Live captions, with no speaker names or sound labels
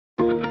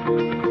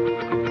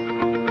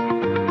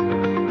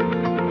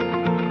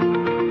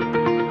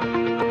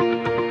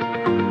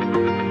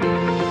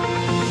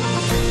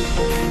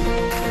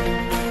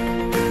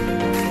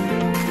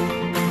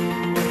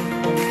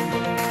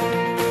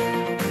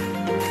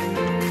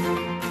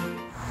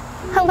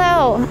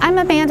Hello, I'm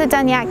Amanda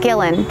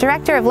Gillen,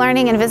 Director of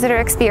Learning and Visitor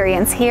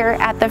Experience here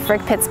at the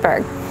Frick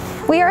Pittsburgh.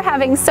 We are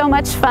having so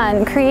much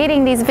fun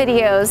creating these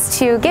videos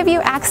to give you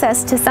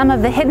access to some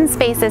of the hidden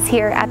spaces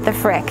here at the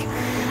Frick.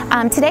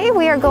 Today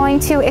we are going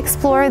to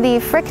explore the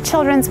Frick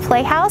Children's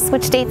Playhouse,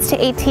 which dates to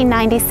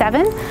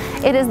 1897.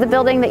 It is the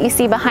building that you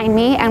see behind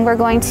me, and we're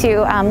going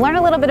to learn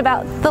a little bit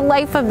about the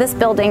life of this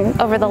building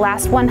over the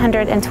last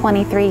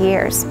 123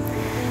 years.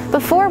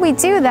 Before we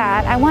do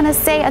that, I want to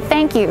say a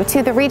thank you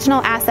to the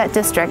Regional Asset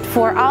District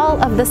for all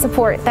of the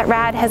support that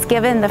RAD has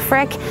given the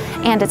Frick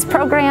and its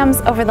programs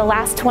over the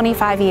last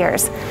 25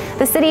 years.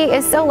 The city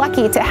is so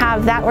lucky to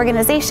have that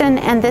organization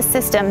and this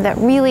system that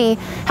really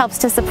helps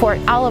to support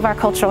all of our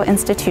cultural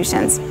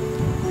institutions.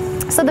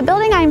 So the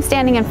building I am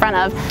standing in front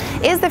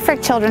of is the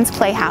Frick Children's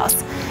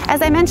Playhouse.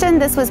 As I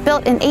mentioned, this was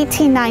built in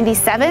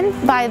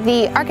 1897 by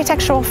the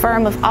architectural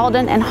firm of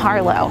Alden and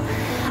Harlow.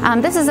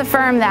 This is a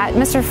firm that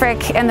Mr.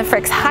 Frick and the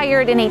Fricks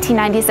hired in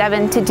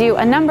 1897 to do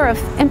a number of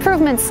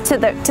improvements to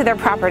their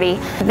property.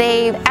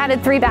 They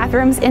added 3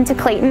 bathrooms into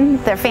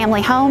Clayton, their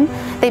family home.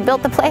 They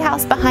built the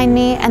playhouse behind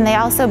me, and they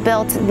also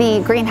built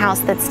the greenhouse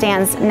that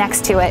stands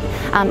next to it,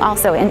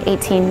 also in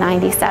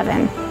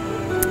 1897.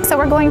 So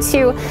we're going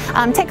to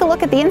take a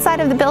look at the inside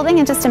of the building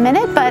in just a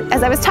minute, but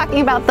as I was talking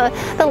about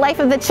the life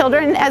of the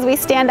children as we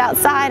stand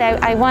outside,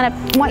 I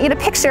want you to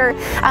picture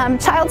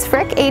Child's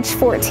Frick, age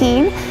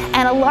 14,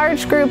 and a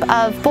large group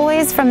of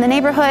boys from the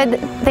neighborhood.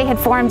 They had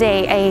formed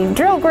a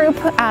drill group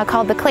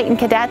called the Clayton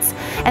Cadets,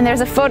 and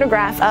there's a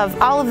photograph of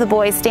all of the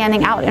boys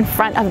standing out in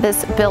front of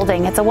this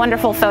building. It's a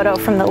wonderful photo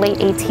from the late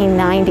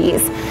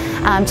 1890s.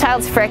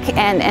 Child's Frick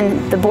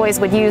and the boys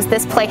would use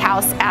this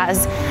playhouse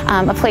as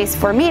a place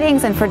for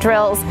meetings and for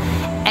drills,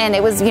 and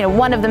it was,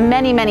 one of the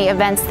many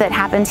events that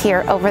happened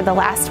here over the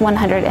last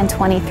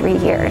 123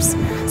 years.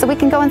 So we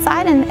can go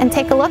inside and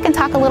take a look and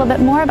talk a little bit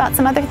more about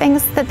some other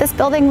things that this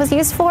building was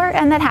used for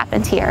and that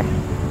happened here.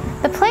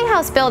 The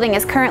Playhouse building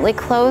is currently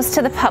closed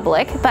to the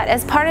public, but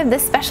as part of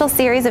this special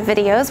series of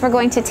videos, we're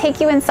going to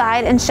take you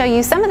inside and show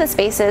you some of the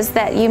spaces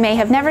that you may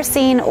have never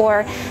seen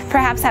or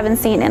perhaps haven't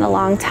seen in a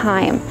long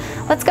time.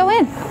 Let's go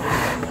in.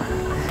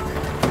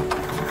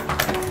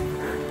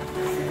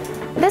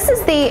 This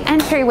is the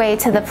entryway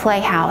to the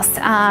Playhouse.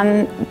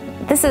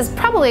 This is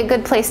probably a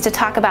good place to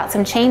talk about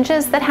some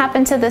changes that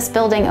happened to this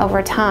building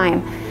over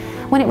time.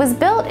 When it was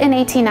built in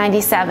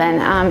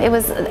 1897, it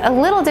was a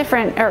little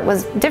different, or it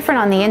was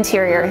different on the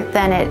interior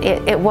than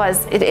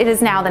it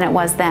is now than it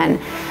was then.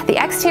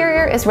 The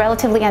exterior is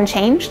relatively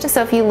unchanged,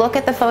 so if you look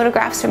at the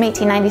photographs from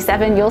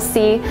 1897, you'll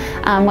see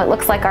what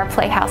looks like our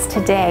playhouse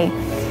today.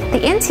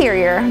 The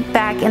interior,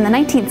 back in the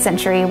 19th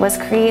century, was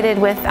created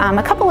with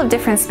a couple of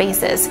different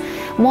spaces.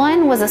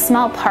 One was a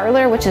small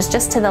parlor, which is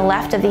just to the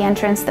left of the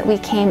entrance that we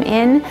came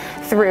in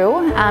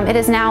through. It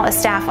is now a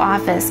staff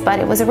office, but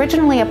it was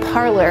originally a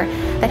parlor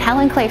that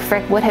Helen Clay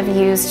Frick would have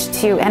used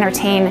to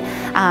entertain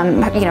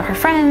her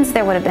friends.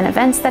 There would have been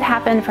events that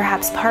happened,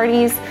 perhaps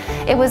parties.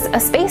 It was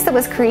a space that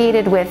was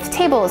created with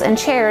tables and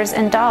chairs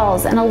and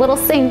dolls and a little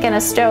sink and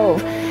a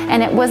stove.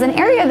 And it was an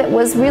area that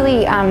was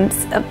really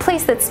a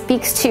place that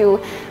speaks to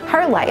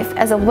her life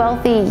as a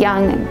wealthy,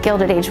 young,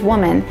 Gilded Age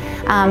woman,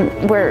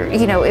 where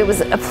it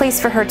was a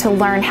place for her to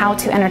learn how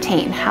to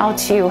entertain, how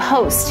to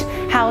host,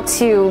 how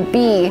to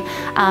be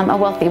a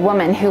wealthy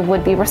woman who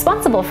would be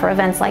responsible for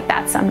events like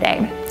that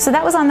someday. So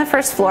that was on the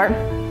first floor.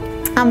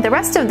 The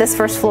rest of this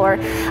first floor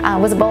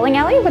was a bowling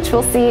alley, which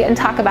we'll see and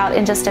talk about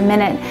in just a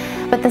minute.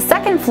 But the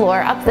second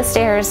floor, up the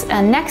stairs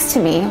next to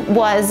me,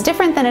 was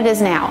different than it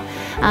is now.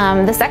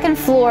 The second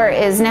floor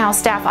is now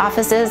staff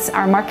offices.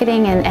 Our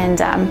marketing and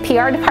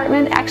PR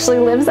department actually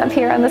lives up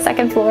here on the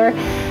second floor.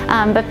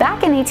 But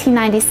back in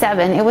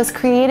 1897, it was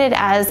created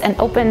as an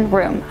open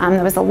room.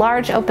 There was a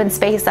large open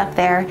space up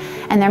there,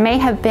 and there may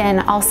have been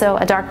also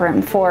a dark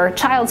room for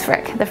Child's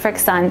Frick, the Frick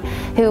son,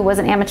 who was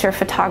an amateur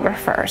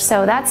photographer.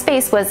 So that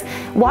space was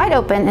wide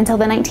open until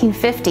the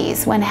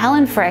 1950s, when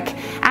Helen Frick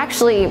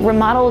actually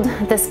remodeled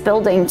this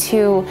building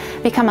to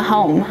become a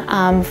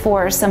home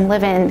for some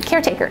live-in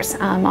caretakers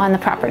on the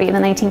property in the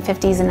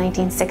 1950s and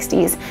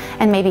 1960s,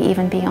 and maybe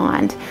even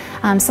beyond.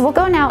 So we'll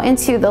go now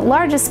into the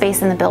largest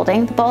space in the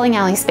building, the bowling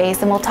alley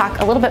space, and we'll talk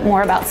a little bit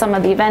more about some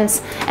of the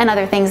events and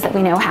other things that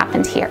we know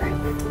happened here.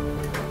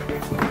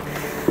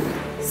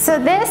 So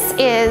this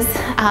is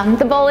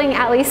the bowling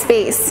alley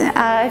space.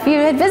 If you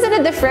had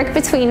visited the Frick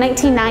between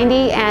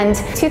 1990 and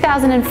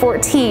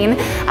 2014,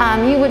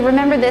 you would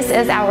remember this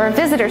as our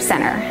visitor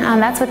center.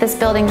 That's what this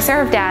building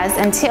served as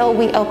until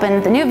we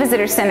opened the new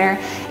visitor center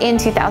in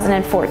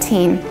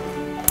 2014.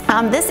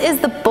 This is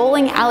the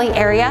bowling alley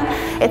area.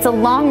 It's a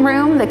long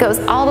room that goes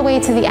all the way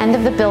to the end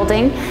of the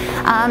building.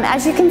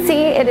 As you can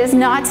see, it is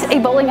not a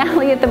bowling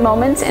alley at the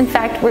moment. In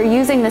fact, we're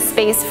using the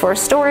space for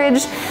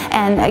storage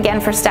and again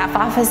for staff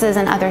offices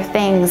and other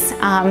things.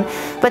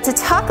 But to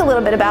talk a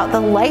little bit about the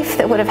life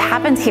that would have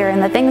happened here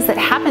and the things that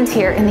happened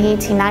here in the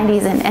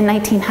 1890s and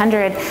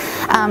 1900,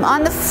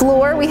 on the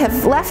floor we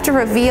have left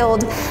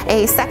revealed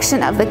a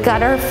section of the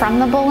gutter from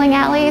the bowling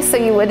alley. So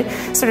you would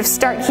sort of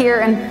start here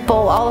and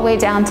bowl all the way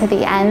down to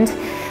the end.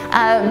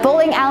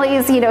 Bowling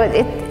alleys, you know,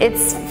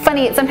 it's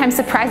funny, it sometimes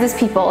surprises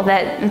people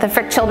that the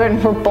Frick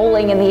children were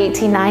bowling in the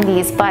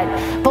 1890s, but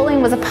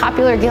bowling was a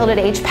popular Gilded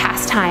Age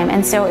pastime,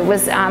 and so it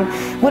was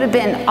would have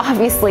been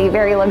obviously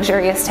very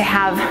luxurious to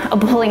have a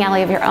bowling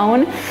alley of your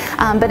own,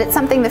 but it's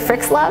something the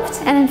Fricks loved,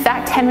 and in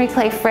fact Henry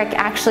Clay Frick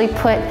actually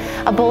put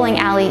a bowling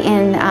alley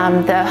in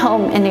the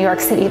home in New York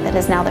City that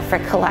is now the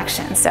Frick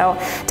Collection. So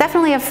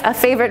definitely a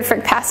favorite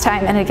Frick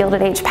pastime and a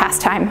Gilded Age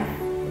pastime.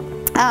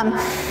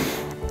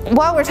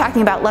 While we're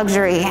talking about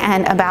luxury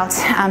and about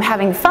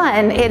having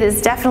fun, it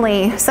is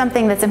definitely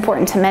something that's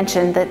important to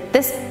mention that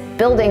this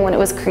building, when it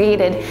was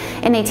created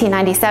in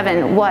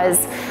 1897, was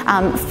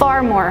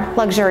far more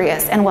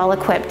luxurious and well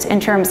equipped in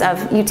terms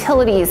of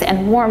utilities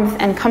and warmth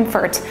and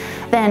comfort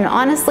than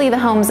honestly the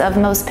homes of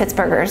most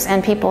Pittsburghers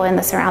and people in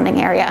the surrounding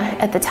area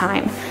at the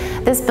time.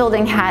 This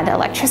building had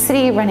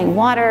electricity, running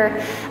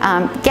water,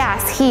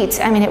 gas, heat.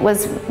 I mean, it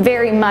was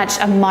very much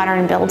a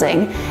modern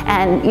building,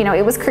 and you know,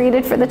 it was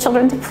created for the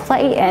children to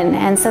play in,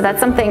 and so that's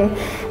something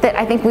that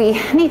I think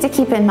we need to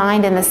keep in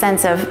mind in the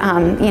sense of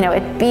you know,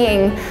 it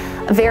being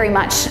very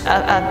much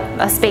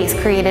a space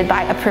created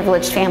by a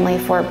privileged family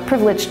for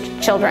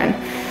privileged children.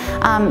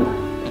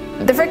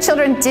 The Frick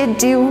children did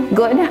do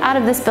good out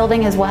of this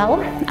building as well.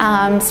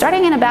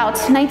 Starting in about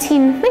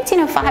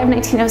 1905,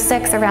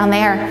 1906, around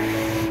there,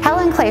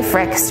 Helen Clay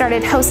Frick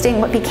started hosting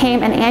what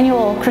became an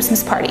annual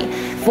Christmas party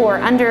for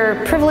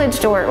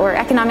underprivileged or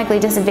economically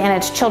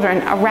disadvantaged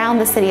children around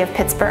the city of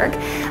Pittsburgh.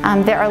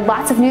 There are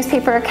lots of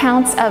newspaper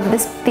accounts of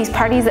these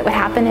parties that would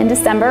happen in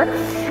December.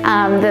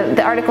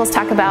 The articles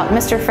talk about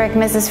Mr. Frick,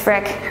 Mrs.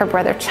 Frick, her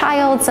brother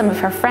Child, some of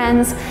her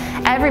friends,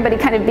 everybody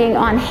kind of being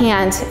on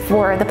hand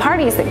for the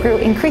parties that grew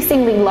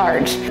increasingly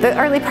large. The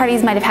early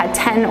parties might have had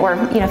 10 or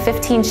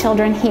 15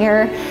 children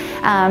here,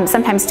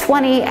 sometimes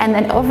 20, and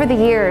then over the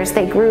years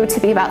they grew to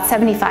be about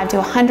 75 to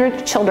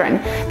 100 children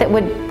that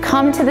would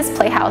come to this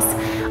playhouse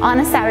on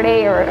a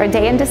Saturday or a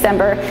day in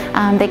December.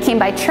 They came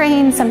by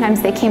train,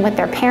 sometimes they came with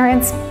their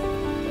parents.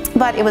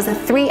 But it was a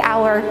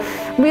 3-hour,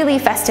 really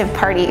festive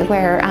party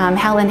where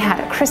Helen had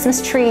a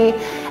Christmas tree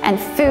and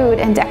food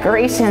and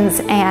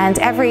decorations, and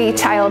every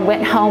child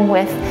went home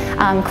with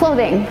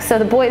clothing. So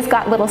the boys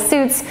got little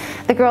suits,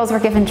 the girls were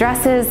given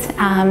dresses,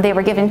 they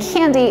were given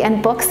candy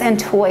and books and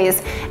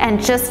toys, and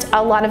just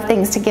a lot of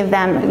things to give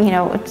them,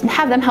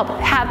 have them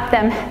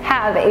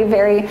have a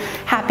very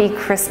happy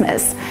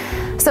Christmas.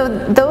 So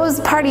those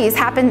parties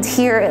happened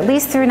here at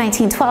least through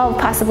 1912,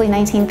 possibly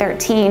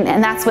 1913,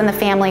 and that's when the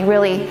family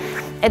really,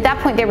 at that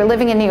point they were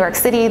living in New York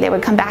City. They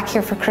would come back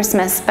here for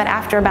Christmas, but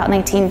after about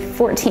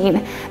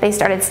 1914 they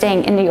started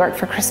staying in New York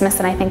for Christmas,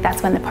 and I think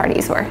that's when the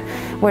parties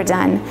were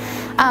done.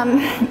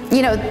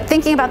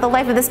 Thinking about the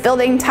life of this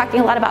building, talking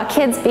a lot about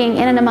kids being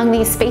in and among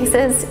these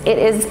spaces, it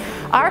is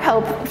our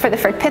hope for the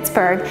Frick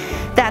Pittsburgh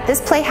that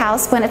this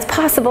playhouse, when it's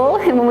possible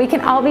and when we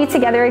can all be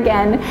together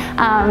again,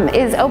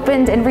 is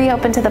opened and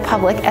reopened to the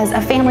public as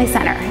a family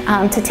center,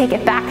 to take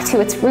it back to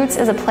its roots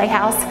as a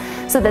playhouse,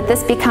 so that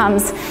this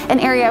becomes an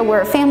area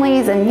where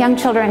families and young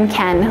children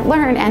can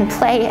learn and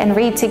play and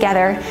read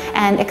together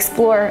and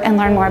explore and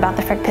learn more about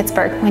the Frick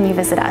Pittsburgh when you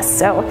visit us.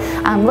 So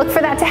look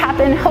for that to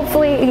happen.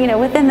 Hopefully,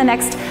 within the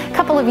next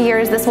couple of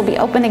years, this will be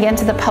open again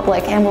to the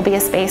public and will be a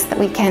space that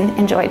we can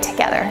enjoy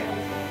together.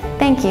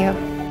 Thank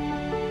you.